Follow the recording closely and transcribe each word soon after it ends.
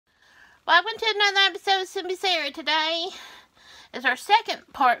Welcome to another episode of Simply Sara. Today is our second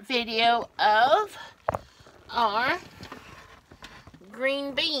part video of our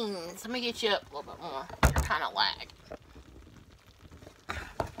green beans. Let me get you up a little bit more. You're kind of lag.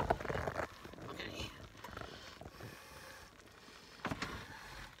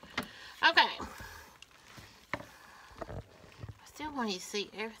 Okay. I still want you to see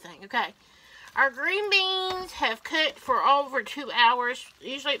everything. Okay. Our green beans have cooked for over 2 hours.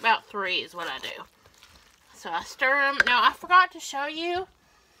 Usually about 3 is what I do. So I stir them. Now I forgot to show you,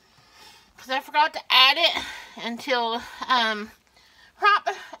 because I forgot to add it until right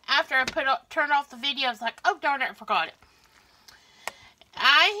after I turned off the video. I was like, oh darn it, I forgot it.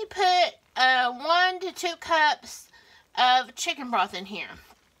 I put 1 to 2 cups of chicken broth in here,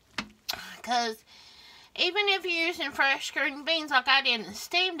 because even if you're using fresh green beans like I did and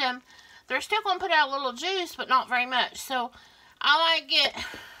steamed them, they're still going to put out a little juice, but not very much. So, I like it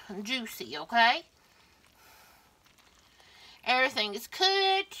juicy, okay? Everything is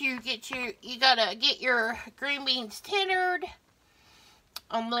cooked. You gotta get your green beans tendered.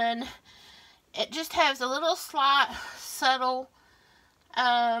 And then it just has a little slight, subtle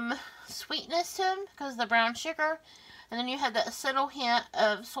sweetness to them because of the brown sugar. And then you have that subtle hint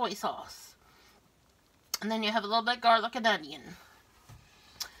of soy sauce. And then you have a little bit of garlic and onion.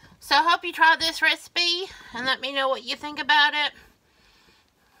 So I hope you try this recipe and let me know what you think about it.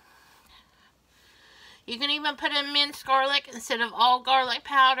 You can even put in minced garlic instead of all garlic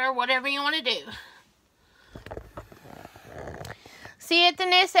powder, whatever you want to do. See you at the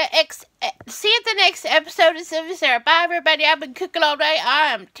next episode of Simply Sara. Bye everybody. I've been cooking all day.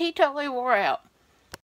 I am teetotally wore out.